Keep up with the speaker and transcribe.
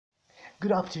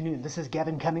Good afternoon. This is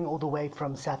Gavin coming all the way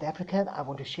from South Africa. I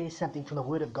want to share something from the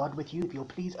Word of God with you. If you'll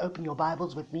please open your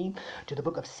Bibles with me to the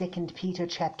book of 2 Peter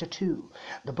chapter 2.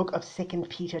 The book of 2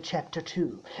 Peter chapter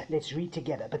 2. Let's read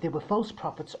together. But there were false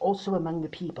prophets also among the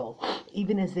people,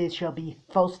 even as there shall be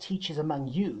false teachers among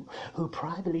you, who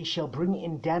privately shall bring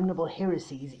in damnable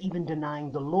heresies, even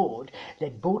denying the Lord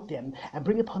that bought them, and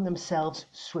bring upon themselves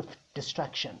swift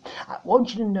destruction. I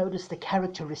want you to notice the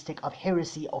characteristic of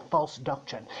heresy or false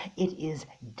doctrine. It is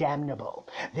damnable.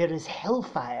 There is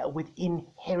hellfire within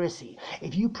heresy.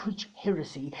 If you preach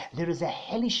heresy, there is a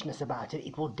hellishness about it.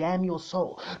 It will damn your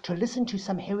soul. To listen to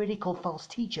some heretical false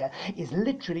teacher is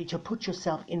literally to put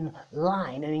yourself in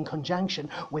line and in conjunction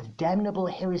with damnable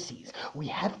heresies. We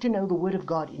have to know the Word of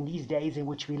God in these days in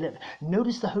which we live.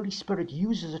 Notice the Holy Spirit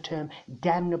uses the term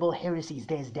damnable heresies.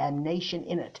 There's damnation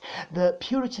in it. The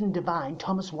Puritan divine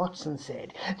Thomas Watson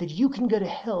said that you can go to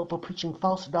hell for preaching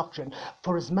false doctrine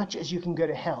for as much as you can go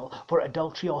to hell for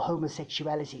adultery or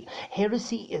homosexuality.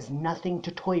 Heresy is nothing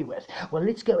to toy with. Well,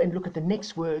 let's go and look at the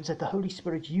next words that the Holy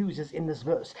Spirit uses in this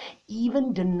verse.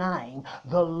 Even denying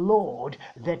the Lord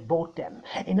that bought them.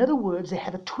 In other words, they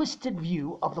have a twisted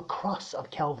view of the cross of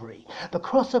Calvary. The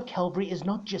cross of Calvary is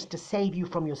not just to save you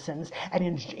from your sins and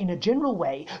in a general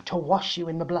way to wash you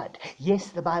in the blood. Yes,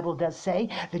 the Bible does say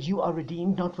that you are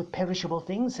redeemed not with perishable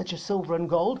things such as silver and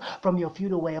gold from your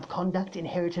feudal way of conduct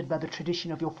inherited by the tradition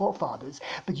of your forefathers,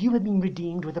 but you have been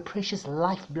redeemed with the precious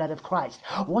lifeblood of Christ.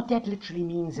 What that literally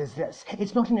means is this.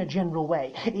 It's not in a general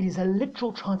way. It is a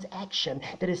literal transaction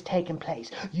that has taken place.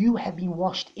 You have been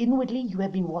washed inwardly. You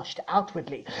have been washed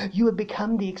outwardly. You have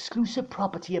become the exclusive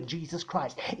property of Jesus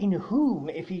Christ, in whom,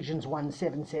 Ephesians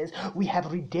 1:7 says, we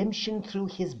have redemption through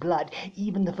his blood,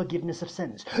 even the forgiveness of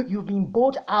sins. You've been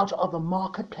bought out of the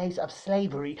marketplace of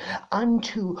slavery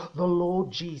unto the Lord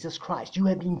Jesus Christ. You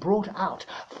have been brought out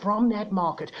from that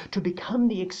market to become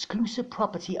the exclusive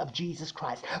property of Jesus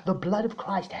Christ. The blood of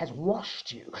Christ has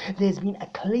washed you. There's been a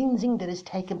cleansing that has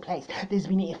taken place. There's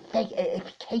been an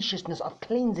efficaciousness of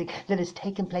cleansing that has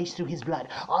taken place through his blood.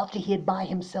 After he had by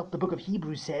himself, the book of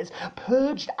Hebrews says,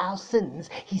 purged our sins,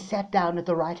 he sat down at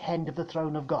the right hand of the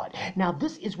throne of God. Now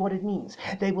this is what it means.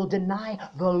 They will deny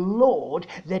the Lord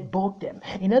that bought them.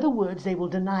 In other words, they will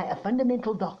deny a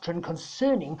fundamental doctrine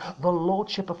concerning the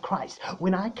Lordship of Christ.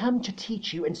 When I come to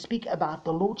teach you and speak about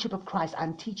the Lordship of Christ,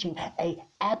 I'm teaching a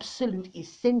absolute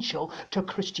essential to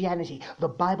Christianity. The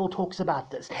Bible talks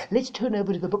about this. Let's turn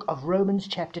over to the book of Romans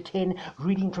chapter 10,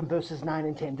 reading from verses 9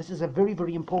 and 10. This is a very,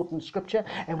 very important scripture,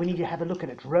 and we need to have a look at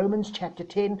it. Romans chapter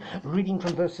 10, reading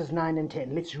from verses 9 and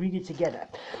 10. Let's read it together.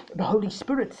 The Holy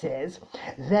Spirit says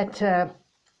that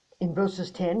in verses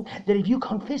 10, that if you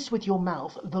confess with your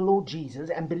mouth the Lord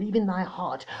Jesus and believe in thy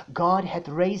heart God hath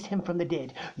raised him from the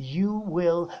dead, you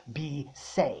will be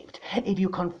saved. If you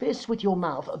confess with your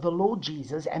mouth the Lord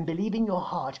Jesus and believe in your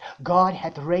heart God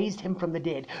hath raised him from the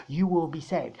dead, you will be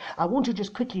saved. I want to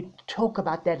just quickly talk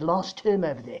about that last term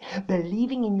over there.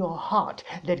 Believing in your heart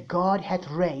that God hath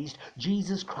raised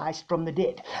Jesus Christ from the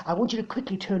dead. I want you to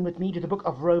quickly turn with me to the book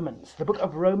of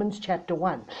Romans chapter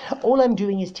 1. All I'm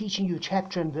doing is teaching you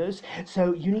chapter and verse.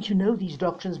 So you need to know these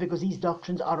doctrines because these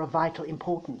doctrines are of vital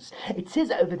importance. It says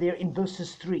over there in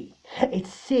verses 3, it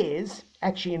says,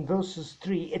 actually in verses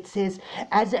 3, it says,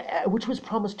 which was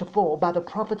promised to fall by the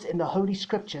prophets in the Holy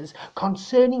Scriptures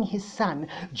concerning his Son,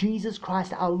 Jesus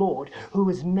Christ our Lord, who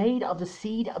was made of the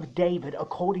seed of David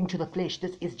according to the flesh.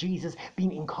 This is Jesus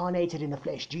being incarnated in the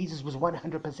flesh. Jesus was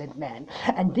 100% man.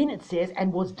 And then it says,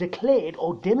 and was declared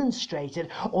or demonstrated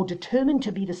or determined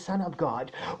to be the Son of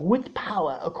God with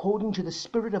power according to the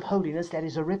Spirit of holiness. That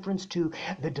is a reference to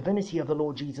the divinity of the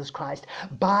Lord Jesus Christ,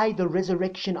 by the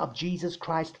resurrection of Jesus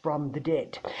Christ from the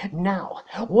dead. Now,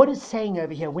 what is saying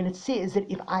over here when it says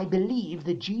that if I believe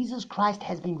that Jesus Christ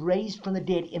has been raised from the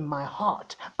dead in my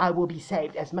heart, I will be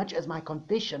saved, as much as my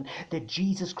confession that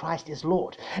Jesus Christ is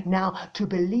Lord. Now, to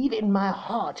believe in my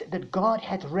heart that God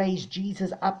hath raised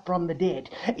Jesus up from the dead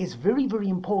is very, very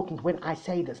important when I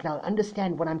say this. Now,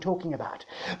 understand what I'm talking about.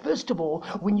 First of all,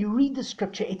 when you read the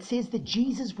scripture, it says that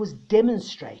Jesus was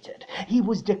demonstrated. He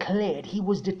was declared. He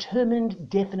was determined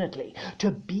definitely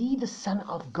to be the Son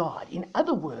of God. In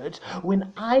other words,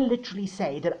 when I literally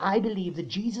say that I believe that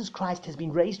Jesus Christ has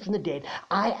been raised from the dead,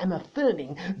 I am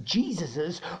affirming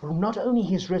Jesus's, not only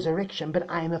his resurrection, but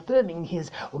I am affirming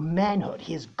his manhood,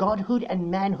 his godhood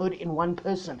and manhood in one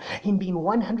person. Him being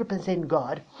 100%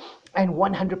 God and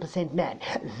 100% man.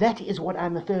 That is what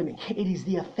I'm affirming. It is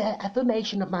the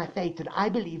affirmation of my faith that I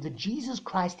believe that Jesus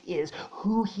Christ is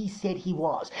who he said he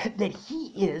was, that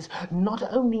he is not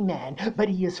only man, but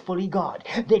he is fully God,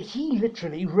 that he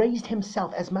literally raised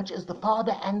himself as much as the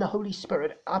Father and the Holy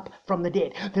Spirit up from the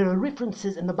dead. There are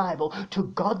references in the Bible to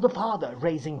God the Father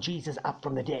raising Jesus up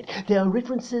from the dead. There are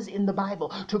references in the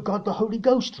Bible to God the Holy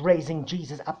Ghost raising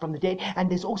Jesus up from the dead. And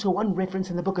there's also one reference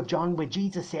in the book of John where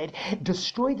Jesus said,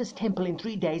 destroy this temple in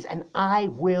 3 days and I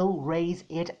will raise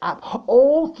it up.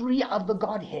 All three of the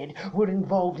Godhead were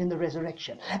involved in the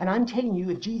resurrection. And I'm telling you,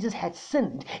 if Jesus had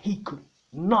sinned, he could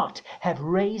not have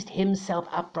raised himself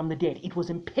up from the dead. It was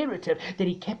imperative that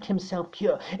he kept himself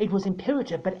pure. It was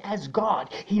imperative, but as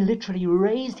God, he literally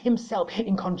raised himself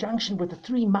in conjunction with the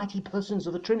three mighty persons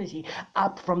of the Trinity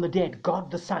up from the dead, God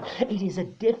the Son. It is a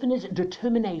definite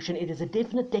determination, it is a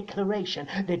definite declaration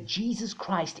that Jesus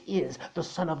Christ is the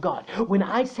Son of God. When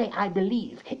I say I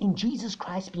believe in Jesus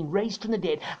Christ being raised from the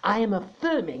dead, I am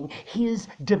affirming his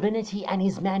divinity and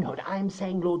his manhood. I am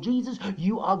saying, Lord Jesus,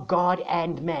 you are God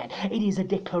and man. It is a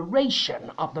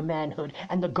declaration of the manhood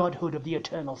and the godhood of the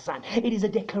eternal Son. It is a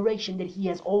declaration that he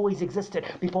has always existed.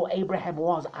 Before Abraham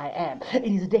was, I am.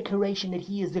 It is a declaration that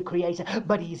he is the creator,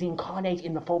 but he is incarnate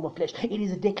in the form of flesh. It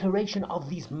is a declaration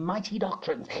of these mighty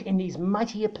doctrines in these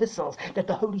mighty epistles that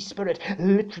the Holy Spirit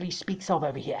literally speaks of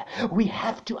over here. We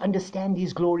have to understand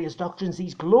these glorious doctrines.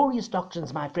 These glorious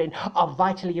doctrines, my friend, are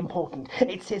vitally important.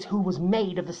 It says, who was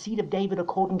made of the seed of David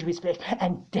according to his flesh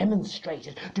and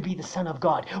demonstrated to be the Son of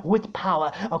God with power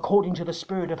according to the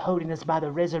Spirit of holiness by the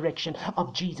resurrection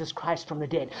of Jesus Christ from the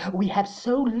dead. We have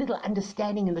so little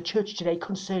understanding in the church today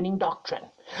concerning doctrine.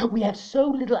 We have so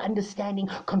little understanding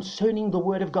concerning the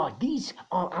Word of God. These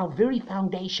are our very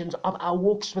foundations of our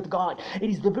walks with God. It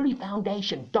is the very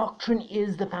foundation. Doctrine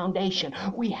is the foundation.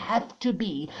 We have to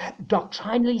be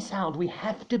doctrinally sound. We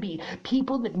have to be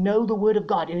people that know the Word of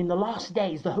God. And in the last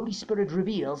days, the Holy Spirit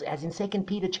reveals, as in 2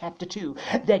 Peter chapter 2,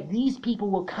 that these people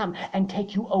will come and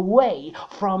take you away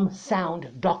from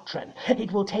sound doctrine.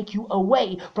 It will take you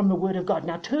away from the Word of God.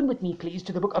 Now turn with me, please,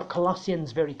 to the book of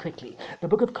Colossians very quickly. The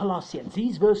book of Colossians.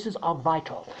 These verses are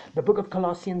vital. The book of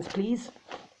Colossians, please.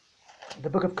 The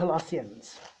book of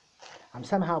Colossians. I'm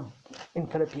somehow in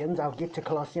Philippians. I'll get to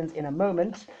Colossians in a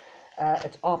moment.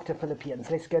 It's after Philippians.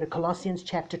 Let's go to Colossians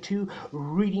chapter 2,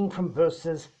 reading from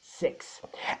verses 6.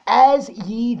 As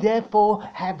ye therefore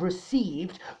have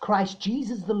received Christ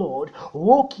Jesus the Lord,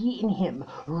 walk ye in him,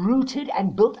 rooted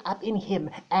and built up in him,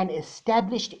 and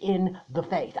established in the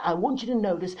faith. I want you to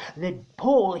notice that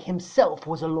Paul himself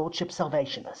was a Lordship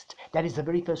salvationist. That is the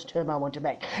very first term I want to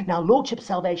make. Now, Lordship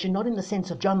salvation, not in the sense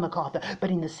of John MacArthur,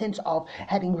 but in the sense of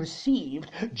having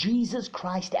received Jesus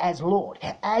Christ as Lord.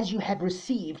 As you have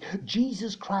received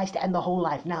Jesus Christ and the whole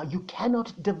life. Now, you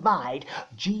cannot divide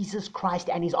Jesus Christ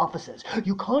and his offices.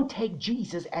 You can't take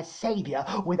Jesus as Savior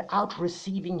without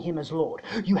receiving him as Lord.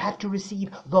 You have to receive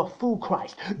the full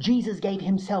Christ. Jesus gave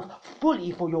himself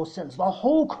fully for your sins. The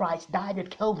whole Christ died at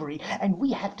Calvary, and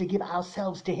we have to give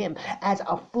ourselves to him as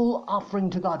a full offering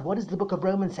to God. What does the book of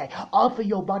Romans say? Offer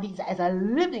your bodies as a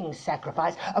living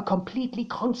sacrifice, a completely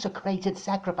consecrated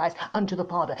sacrifice unto the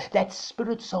Father. That's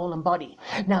spirit, soul, and body.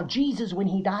 Now, Jesus, when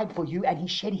he died for you and he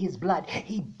shed his blood,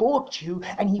 he bought you,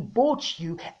 and he bought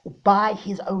you by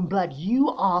his own blood. You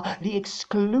are the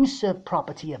exclusive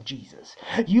property of Jesus.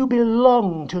 You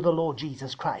belong to the Lord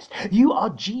Jesus Christ. You are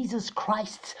Jesus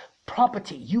Christ's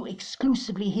property. You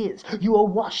exclusively his. You are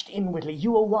washed inwardly.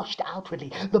 You are washed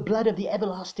outwardly. The blood of the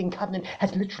everlasting covenant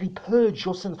has literally purged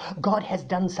your sins. God has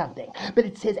done something. But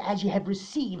it says, as you have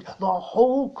received the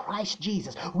whole Christ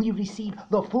Jesus, we receive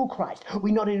the full Christ.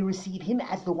 We not only receive him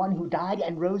as the one who died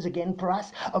and rose again for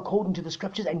us according to the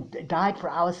scriptures, and died for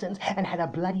our sins, and had a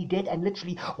bloody death, and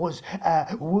literally was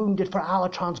wounded for our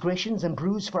transgressions and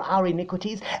bruised for our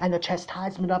iniquities, and the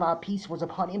chastisement of our peace was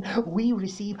upon him. We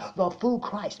receive the full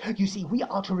Christ. You see, we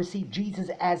are to receive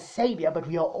Jesus as Savior, but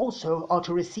we are also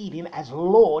to receive him as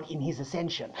Lord in his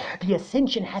ascension. The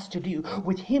ascension has to do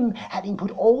with him having put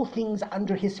all things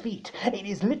under his feet. It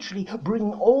is literally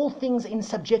bringing all things in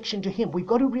subjection to him. We've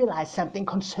got to realize something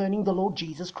concerning the Lord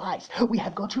Jesus Christ. We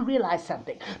have got to realize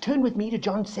something. Turn with me to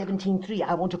John 17:3.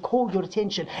 I want to call your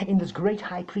attention in this great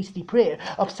high priestly prayer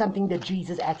of something that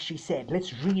Jesus actually said.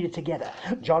 Let's read it together.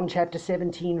 John chapter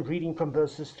 17, reading from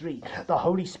verses 3. The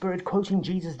Holy Spirit, quoting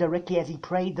Jesus directly, directly as he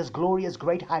prayed this glorious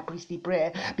great high priestly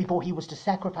prayer before he was to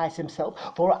sacrifice himself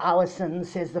for our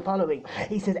sins, says the following.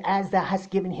 He says, as thou hast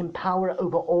given him power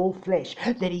over all flesh,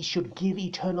 that he should give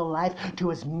eternal life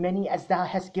to as many as thou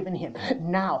hast given him.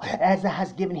 Now, as thou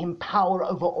hast given him power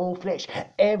over all flesh,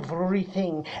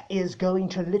 everything is going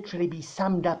to literally be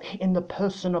summed up in the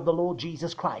person of the Lord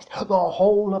Jesus Christ. The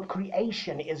whole of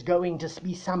creation is going to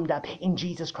be summed up in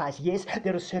Jesus Christ. Yes,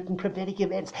 there are certain prophetic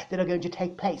events that are going to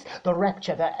take place. The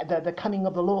rapture, the coming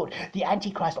of the Lord, the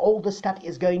Antichrist, all this stuff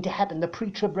is going to happen. The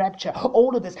pre-trib rapture,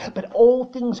 all of this. But all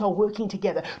things are working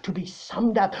together to be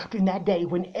summed up in that day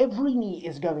when every knee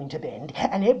is going to bend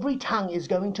and every tongue is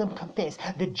going to confess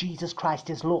that Jesus Christ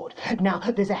is Lord. Now,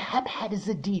 there's a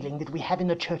haphazard dealing that we have in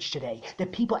the church today,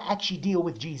 that people actually deal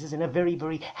with Jesus in a very,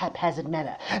 very haphazard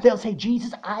manner. They'll say,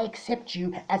 Jesus, I accept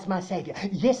you as my Savior.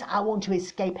 Yes, I want to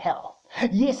escape hell.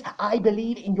 Yes, I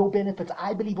believe in your benefits.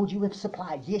 I believe what you have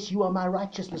supplied. Yes, you are my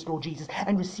righteousness, Lord Jesus,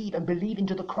 and receive and believe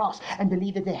into the cross and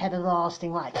believe that they have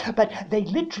everlasting life. But they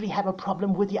literally have a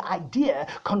problem with the idea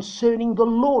concerning the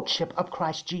Lordship of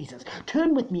Christ Jesus.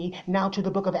 Turn with me now to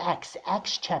the book of Acts,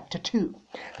 Acts chapter 2.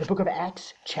 The book of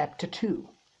Acts chapter 2.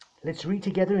 Let's read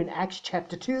together in Acts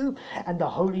chapter 2, and the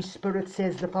Holy Spirit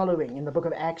says the following in the book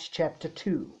of Acts chapter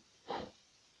 2.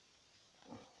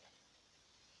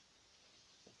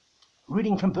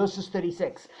 Reading from verses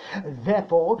 36.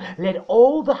 Therefore, let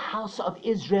all the house of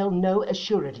Israel know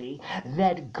assuredly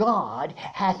that God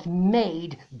hath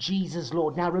made Jesus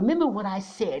Lord. Now remember what I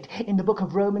said in the book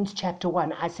of Romans chapter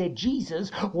 1. I said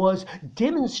Jesus was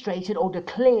demonstrated or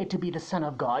declared to be the Son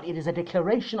of God. It is a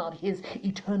declaration of his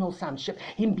eternal sonship,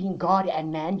 him being God and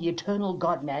man, the eternal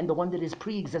God-man, the one that is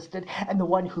pre-existed and the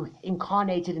one who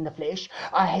incarnated in the flesh.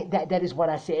 That is what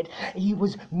I said. He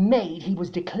was made, he was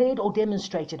declared or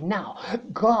demonstrated. Now,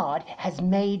 God has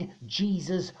made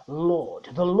Jesus Lord.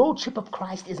 The Lordship of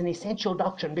Christ is an essential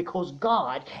doctrine because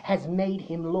God has made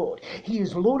him Lord. He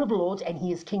is Lord of lords and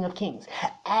he is King of kings.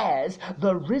 As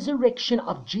the resurrection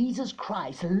of Jesus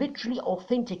Christ literally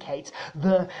authenticates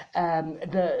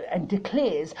and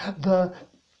declares the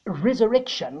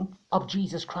resurrection of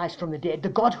Jesus Christ from the dead, the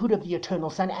Godhood of the eternal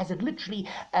Son, as it literally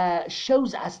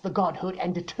shows us the Godhood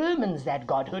and determines that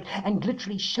Godhood and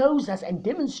literally shows us and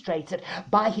demonstrates it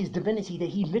by his divinity that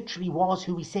he literally was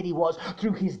who he said he was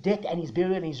through his death and his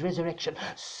burial and his resurrection.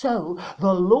 So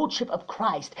the Lordship of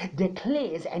Christ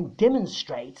declares and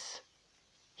demonstrates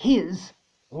his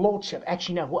Lordship.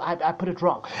 Actually, no, I put it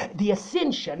wrong. The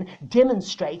ascension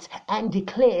demonstrates and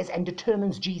declares and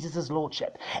determines Jesus'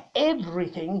 Lordship.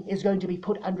 Everything is going to be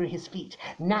put under his feet.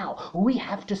 Now, we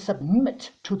have to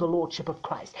submit to the Lordship of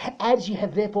Christ. As you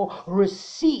have therefore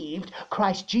received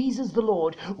Christ Jesus the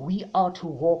Lord, we are to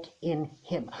walk in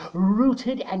him,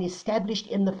 rooted and established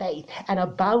in the faith and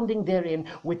abounding therein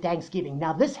with thanksgiving.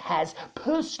 Now, this has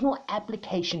personal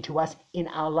application to us in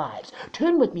our lives.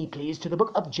 Turn with me, please, to the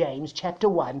book of James, chapter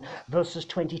 1, verses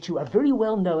 22, a very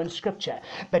well-known scripture.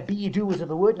 But be ye doers of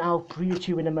the word, and I'll read it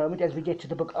to you in a moment as we get to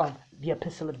the book of the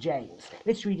Epistle of James.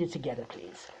 Let's read it together,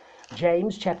 please.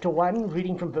 James, chapter 1,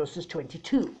 reading from verses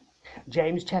 22.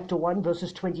 James chapter 1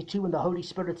 verses 22, and the Holy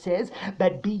Spirit says,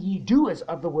 but be ye doers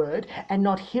of the word, and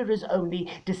not hearers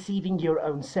only, deceiving your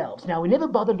own selves. Now we never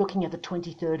bother looking at the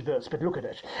 23rd verse, but look at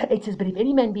it. It says, but if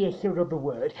any man be a hearer of the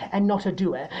word, and not a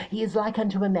doer, he is like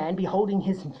unto a man beholding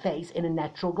his face in a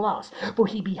natural glass. For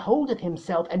he beholdeth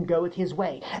himself, and goeth his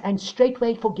way, and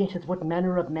straightway forgetteth what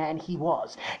manner of man he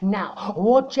was. Now,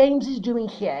 what James is doing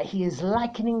here, he is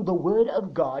likening the word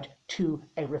of God to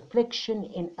a reflection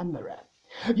in a mirror.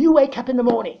 You wake up in the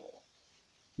morning.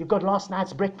 You've got last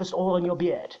night's breakfast all on your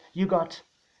beard. You got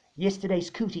yesterday's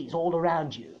cooties all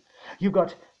around you. You've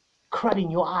got crud in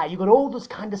your eye. You've got all this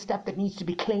kind of stuff that needs to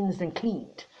be cleansed and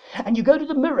cleaned. And you go to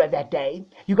the mirror that day.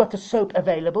 You got the soap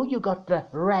available. You got the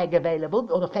rag available,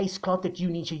 or the face cloth that you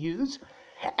need to use.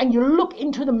 And you look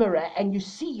into the mirror and you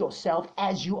see yourself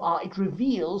as you are. It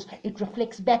reveals, it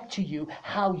reflects back to you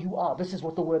how you are. This is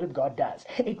what the Word of God does.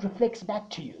 It reflects back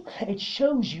to you. It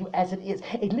shows you as it is.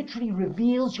 It literally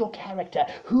reveals your character,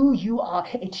 who you are.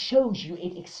 It shows you,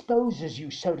 it exposes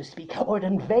you, so to speak, or it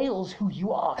unveils who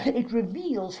you are. It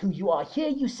reveals who you are. Here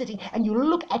you sitting and you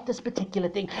look at this particular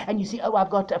thing and you see, oh, I've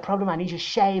got a problem. I need to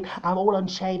shave. I'm all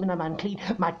unshaven. I'm unclean.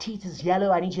 My teeth is yellow.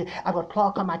 I've got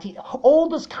plaque on my teeth. All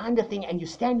this kind of thing. And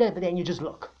you stand over there and you just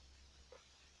look.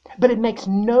 But it makes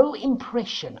no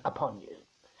impression upon you.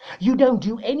 You don't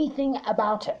do anything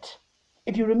about it.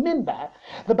 If you remember,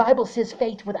 the Bible says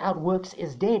faith without works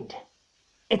is dead.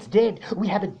 It's dead. We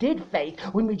have a dead faith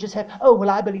when we just have, oh, well,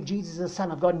 I believe Jesus is the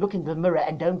Son of God, and look in the mirror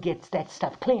and don't get that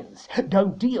stuff cleansed.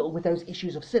 Don't deal with those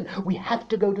issues of sin. We have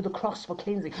to go to the cross for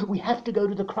cleansing. We have to go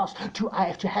to the cross to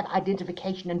have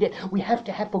identification and death. We have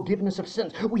to have forgiveness of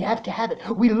sins. We have to have it.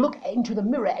 We look into the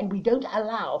mirror and we don't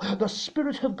allow the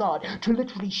Spirit of God to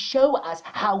literally show us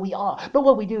how we are. But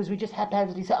what we do is we just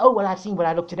haphazardly say, oh, well, I've seen what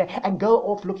I look today, and go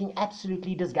off looking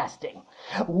absolutely disgusting.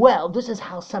 Well, this is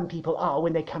how some people are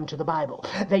when they come to the Bible.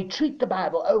 They treat the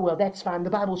Bible, oh, well, that's fine. The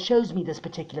Bible shows me this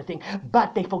particular thing,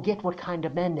 but they forget what kind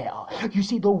of man they are. You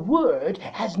see, the Word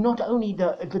has not only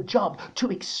the job to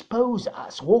expose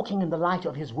us, walking in the light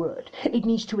of His Word. It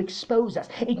needs to expose us.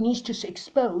 It needs to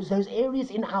expose those areas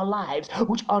in our lives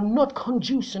which are not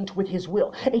conducive with His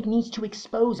will. It needs to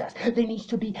expose us. There needs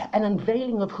to be an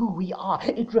unveiling of who we are.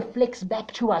 It reflects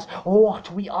back to us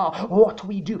what we are, what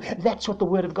we do. That's what the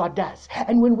Word of God does.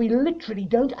 And when we literally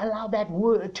don't allow that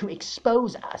Word to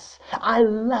expose us, I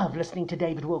love listening to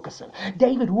David Wilkerson.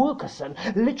 David Wilkerson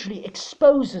literally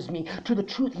exposes me to the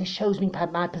truth. He shows me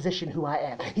my position, who I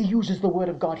am. He uses the Word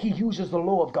of God. He uses the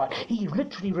law of God. He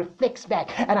literally reflects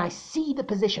back, and I see the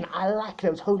position. I like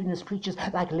those holiness preachers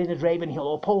like Leonard Ravenhill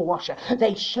or Paul Washer.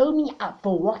 They show me up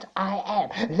for what I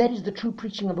am. That is the true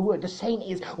preaching of the Word. The same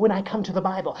is when I come to the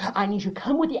Bible. I need to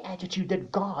come with the attitude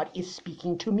that God is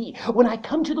speaking to me. When I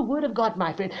come to the Word of God,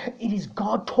 my friend, it is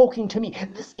God talking to me.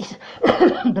 This is,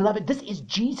 beloved, this is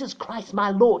Jesus Christ, my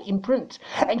Lord, in print.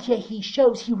 And here He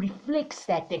shows, He reflects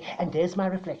that thing. And there's my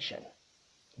reflection.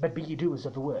 But be ye doers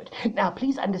of the word. Now,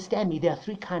 please understand me, there are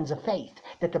three kinds of faith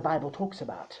that the Bible talks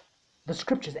about. The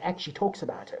Scriptures actually talks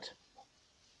about it.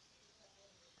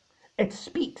 It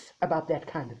speaks about that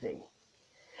kind of thing.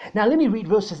 Now, let me read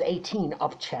verses 18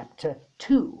 of chapter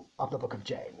 2 of the book of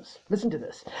James. Listen to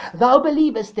this. Thou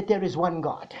believest that there is one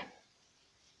God.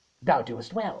 Thou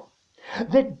doest well.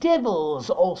 The devils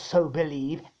also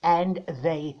believe, and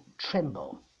they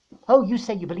tremble. Oh, you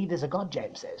say you believe there's a God,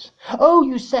 James says. Oh,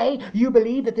 you say you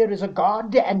believe that there is a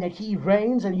God and that He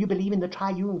reigns, and you believe in the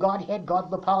triune Godhead,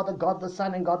 God the Father, God the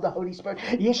Son, and God the Holy Spirit.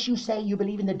 Yes, you say you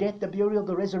believe in the death, the burial,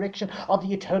 the resurrection of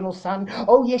the eternal Son.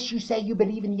 Oh, yes, you say you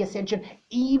believe in the ascension.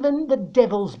 Even the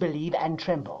devils believe and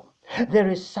tremble. There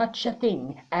is such a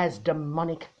thing as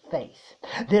demonic faith.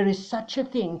 There is such a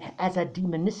thing as a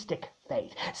demonistic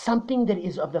faith, something that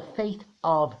is of the faith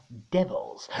of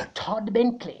devils. Todd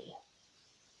Bentley,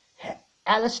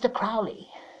 Aleister Crowley,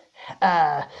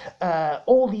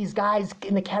 all these guys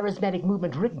in the charismatic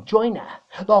movement, Rick Joyner,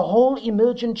 the whole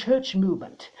emergent church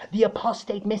movement, the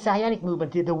apostate messianic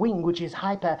movement, the wing which is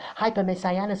hyper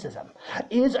messianicism,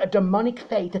 is a demonic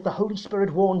faith that the Holy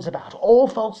Spirit warns about. All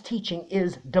false teaching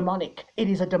is demonic. It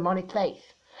is a demonic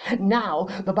faith. Now,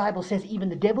 the Bible says even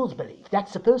the devils believe.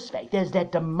 That's the first faith. There's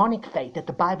that demonic faith that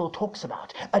the Bible talks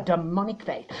about. A demonic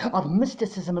faith of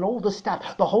mysticism and all this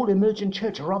stuff. The whole emergent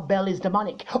church, Rob Bell is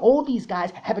demonic. All these guys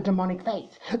have a demonic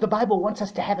faith. The Bible wants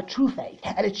us to have a true faith,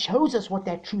 and it shows us what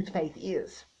that truth faith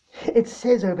is. It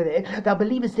says over there, thou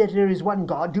believest that there is one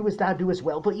God, do as thou doest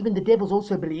well, for even the devils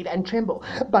also believe and tremble.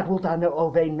 But wilt thou know, O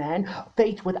vain man,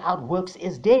 faith without works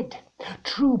is dead.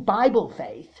 True Bible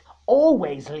faith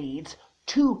always leads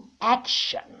to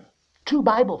action. True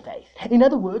Bible faith. In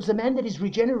other words, the man that is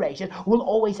regenerated will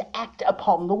always act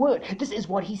upon the word. This is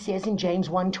what he says in James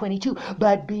 1:22.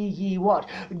 But be ye what?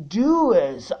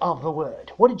 Doers of the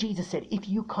word. What did Jesus say? If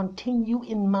you continue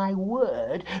in my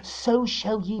word, so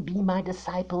shall ye be my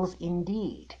disciples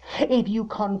indeed. If you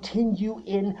continue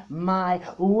in my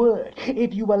word,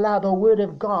 if you allow the word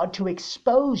of God to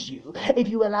expose you, if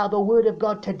you allow the word of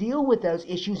God to deal with those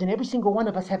issues, and every single one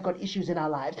of us have got issues in our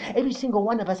lives, every single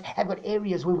one of us have got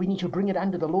areas where we need to bring it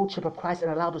under the Lordship of Christ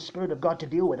and allow the Spirit of God to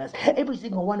deal with us. Every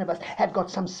single one of us have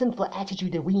got some sinful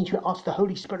attitude that we need to ask the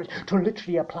Holy Spirit to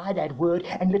literally apply that word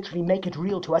and literally make it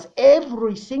real to us.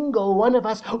 Every single one of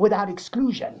us without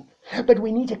exclusion. But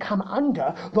we need to come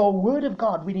under the Word of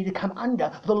God. We need to come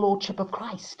under the Lordship of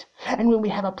Christ. And when we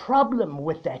have a problem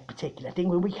with that particular thing,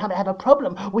 when we have a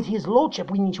problem with His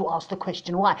Lordship, we need to ask the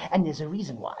question why. And there's a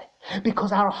reason why.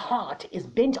 Because our heart is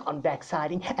bent on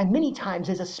backsliding, and many times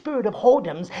there's a spirit of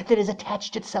whoredoms that has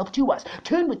attached itself to us.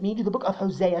 Turn with me to the book of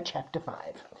Hosea chapter 5.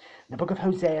 The book of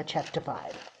Hosea chapter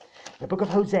 5. The book of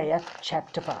Hosea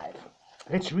chapter 5.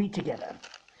 Let's read together.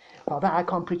 Father, I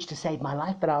can't preach to save my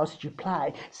life, but I ask you to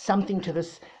apply something to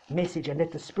this message and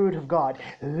let the Spirit of God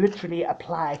literally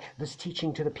apply this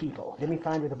teaching to the people. Let me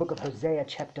find where the book of Hosea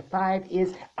chapter 5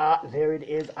 is. There it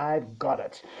is. I've got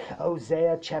it.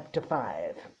 Hosea chapter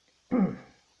 5.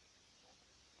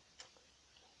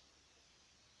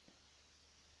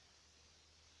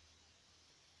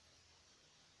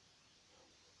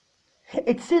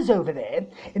 It says over there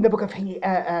in the book of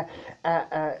Hosea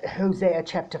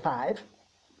chapter 5.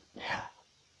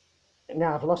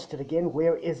 Now I've lost it again.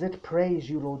 Where is it? Praise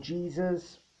you, Lord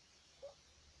Jesus.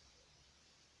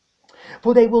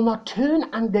 For they will not turn,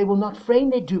 and they will not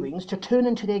frame their doings to turn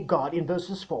unto their God, in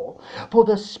verses 4. For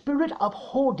the spirit of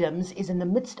whoredoms is in the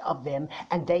midst of them,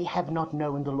 and they have not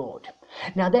known the Lord.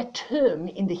 Now that term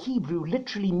in the Hebrew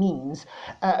literally means,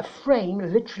 frame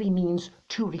literally means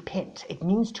to repent. It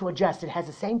means to adjust. It has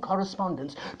the same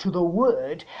correspondence to the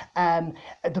word,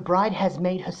 the bride has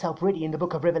made herself ready in the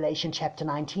book of Revelation chapter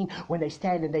 19, when they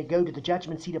stand and they go to the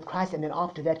judgment seat of Christ, and then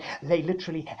after that they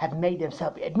literally have made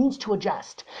themselves. It means to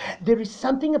adjust. There is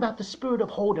something about the spirit of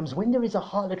whoredoms. When there is a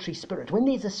harlotry spirit, when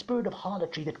there's a spirit of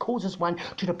harlotry that causes one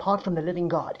to depart from the living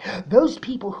God, those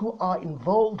people who are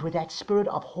involved with that spirit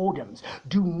of whoredoms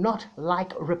do not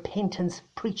like repentance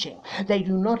preaching. They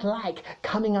do not like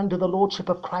coming under the Lordship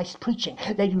of Christ preaching.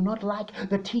 They do not like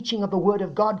the teaching of the Word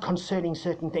of God concerning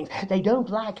certain things. They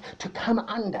don't like to come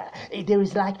under. There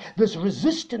is like this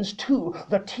resistance to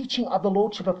the teaching of the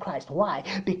Lordship of Christ. Why?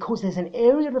 Because there's an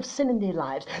area of sin in their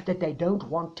lives that they don't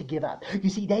want to give up. You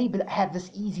see, they have this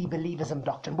easy believism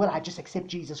doctrine. Well, I just accept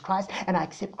Jesus Christ, and I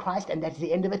accept Christ, and that's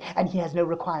the end of it, and he has no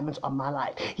requirements on my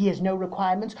life. He has no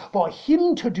requirements for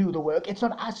him to do the work. It's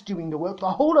not us doing the work. The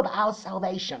whole of our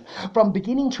salvation, from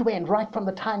beginning to end, right from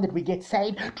the time that we get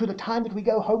saved to the time that we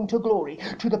go home to glory,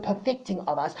 to the perfecting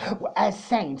of us as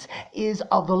saints, is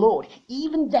of the Lord.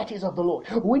 Even that is of the Lord.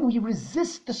 When we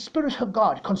resist the Spirit of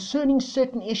God concerning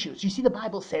certain issues, you see, the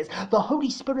Bible says the Holy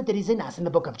Spirit that is in us, in the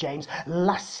book of James,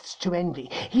 lusts to envy.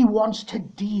 He wants to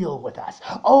deal with us.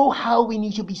 Oh, how we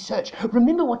need to be searched.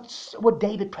 Remember what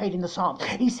David prayed in the Psalm.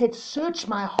 He said, search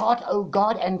my heart, O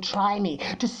God, and try me,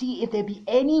 to see if there be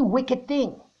any wicked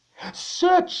thing.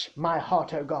 Search my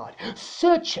heart, O God.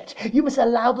 Search it. You must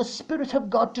allow the Spirit of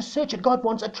God to search it. God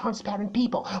wants a transparent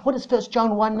people. What does 1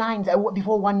 John 1:9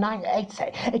 before 1:8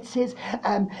 say? It says,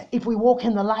 if we walk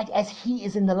in the light as he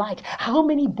is in the light. How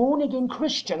many born-again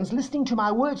Christians listening to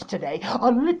my words today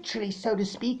are literally, so to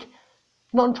speak,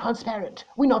 non-transparent?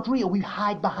 We're not real. We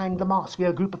hide behind the mask.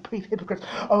 We're a group of hypocrites.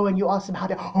 Oh, and you ask them how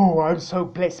to, oh, I'm so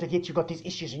blessed, but yet you've got these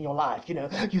issues in your life. You know,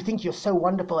 you think you're so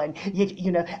wonderful, and yet,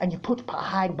 you know, and you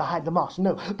hide behind the mask.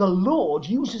 No, the Lord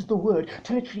uses the word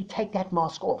to literally take that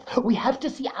mask off. We have to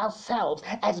see ourselves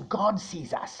as God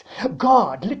sees us.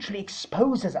 God literally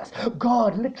exposes us.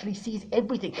 God literally sees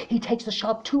everything. He takes the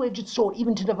sharp two-edged sword,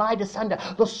 even to divide asunder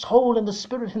the soul and the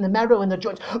spirit and the marrow and the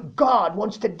joints. God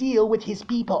wants to deal with his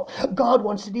people. God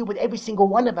wants to deal with every single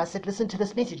one of us that listen to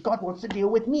this message. God wants to deal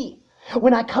with me.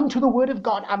 When I come to the Word of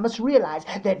God, I must realize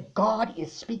that God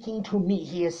is speaking to me.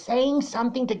 He is saying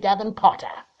something to Gavin Potter.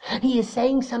 He is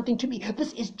saying something to me.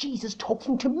 This is Jesus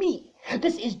talking to me.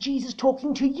 This is Jesus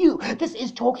talking to you. This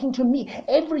is talking to me.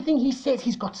 Everything he says,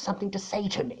 he's got something to say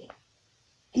to me.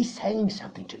 He's saying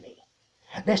something to me.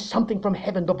 There's something from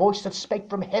heaven, the voice that spake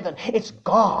from heaven. It's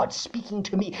God speaking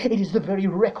to me. It is the very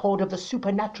record of the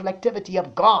supernatural activity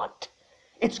of God.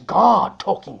 It's God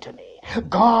talking to me.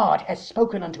 God has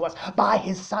spoken unto us by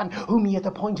his Son, whom he hath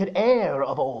appointed heir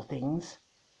of all things.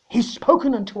 He's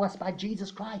spoken unto us by Jesus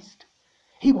Christ.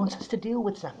 He wants us to deal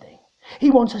with something.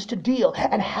 He wants us to deal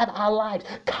and have our lives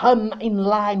come in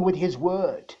line with his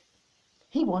word.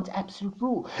 He wants absolute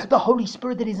rule. The Holy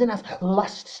Spirit that is in us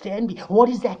lusts to envy. What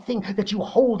is that thing that you're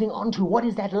holding on to? What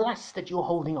is that lust that you're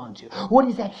holding on to? What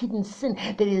is that hidden sin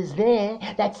that is there,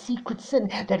 that secret sin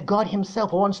that God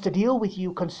himself wants to deal with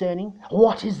you concerning?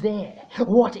 What is there?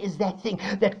 What is that thing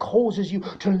that causes you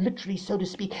to literally, so to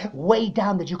speak, weigh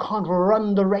down that you can't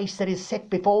run the race that is set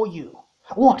before you?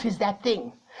 What is that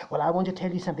thing? Well, I want to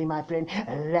tell you something, my friend.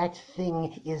 That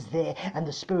thing is there, and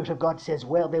the Spirit of God says,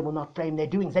 well, they will not frame their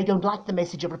doings. They don't like the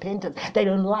message of repentance. They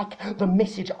don't like the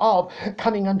message of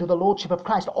coming under the Lordship of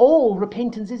Christ. All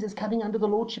repentance is coming under the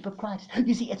Lordship of Christ.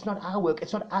 You see, it's not our work.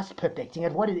 It's not us perfecting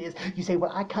it. What it is, you say,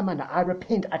 well, I come under, I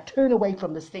repent, I turn away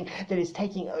from this thing that is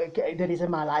that is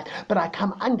in my life, but I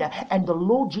come under, and the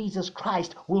Lord Jesus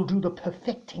Christ will do the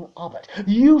perfecting of it.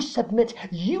 You submit,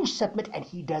 and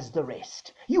he does the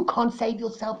rest. You can't save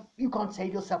yourself. You can't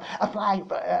save yourself a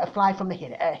fly from the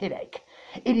headache.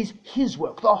 It is his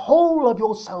work. The whole of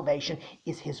your salvation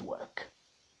is his work.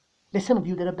 There's some of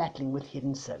you that are battling with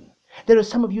hidden sin. There are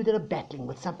some of you that are battling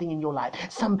with something in your life,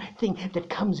 something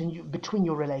that comes in you between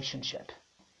your relationship.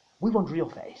 We want real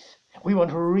faith. We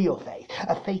want real faith,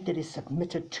 a faith that is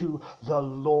submitted to the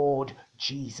Lord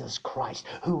Jesus Christ,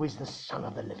 who is the Son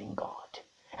of the living God.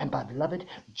 And my beloved,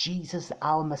 Jesus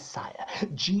our Messiah,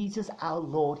 Jesus our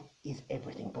Lord is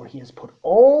everything, for he has put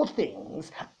all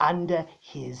things under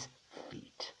his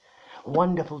feet.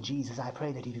 Wonderful Jesus, I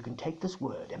pray that if you can take this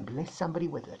word and bless somebody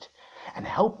with it and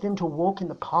help them to walk in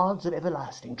the paths of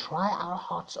everlasting, try our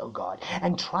hearts, O God,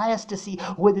 and try us to see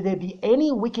whether there be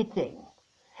any wicked thing.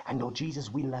 And Lord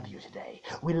Jesus, we love you today.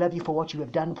 We love you for what you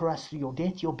have done for us through your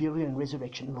death, your burial, and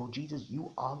resurrection. Lord Jesus,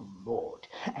 you are Lord,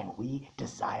 and we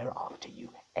desire after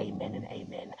you. Amen and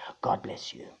amen. God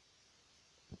bless you.